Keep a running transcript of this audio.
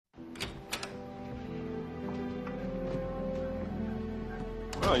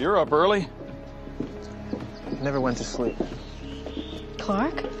Oh, you're up early. Never went to sleep.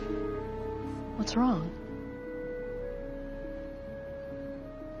 Clark? What's wrong?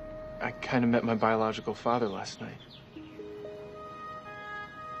 I kind of met my biological father last night.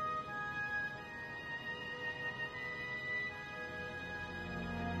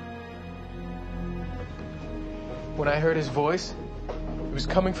 When I heard his voice, it was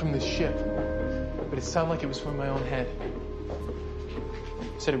coming from the ship, but it sounded like it was from my own head.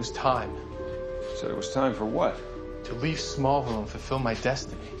 It said it was time. Said it was time for what? To leave Smallville and fulfill my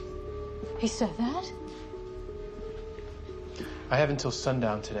destiny. He said that? I have until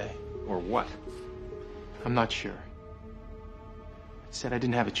sundown today. Or what? I'm not sure. It said I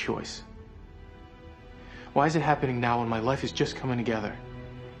didn't have a choice. Why is it happening now when my life is just coming together?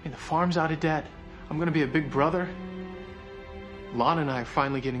 I mean, the farm's out of debt. I'm gonna be a big brother. Lon and I are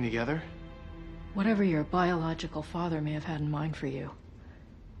finally getting together. Whatever your biological father may have had in mind for you,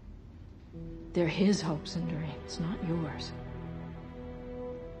 they're his hopes and dreams, not yours.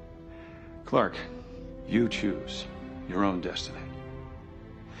 Clark, you choose your own destiny.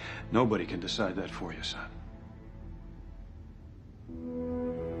 Nobody can decide that for you, son.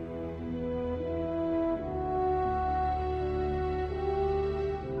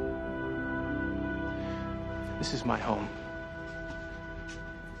 This is my home.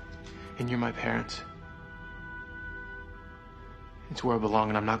 And you're my parents. It's where I belong,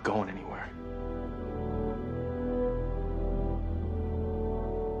 and I'm not going anywhere.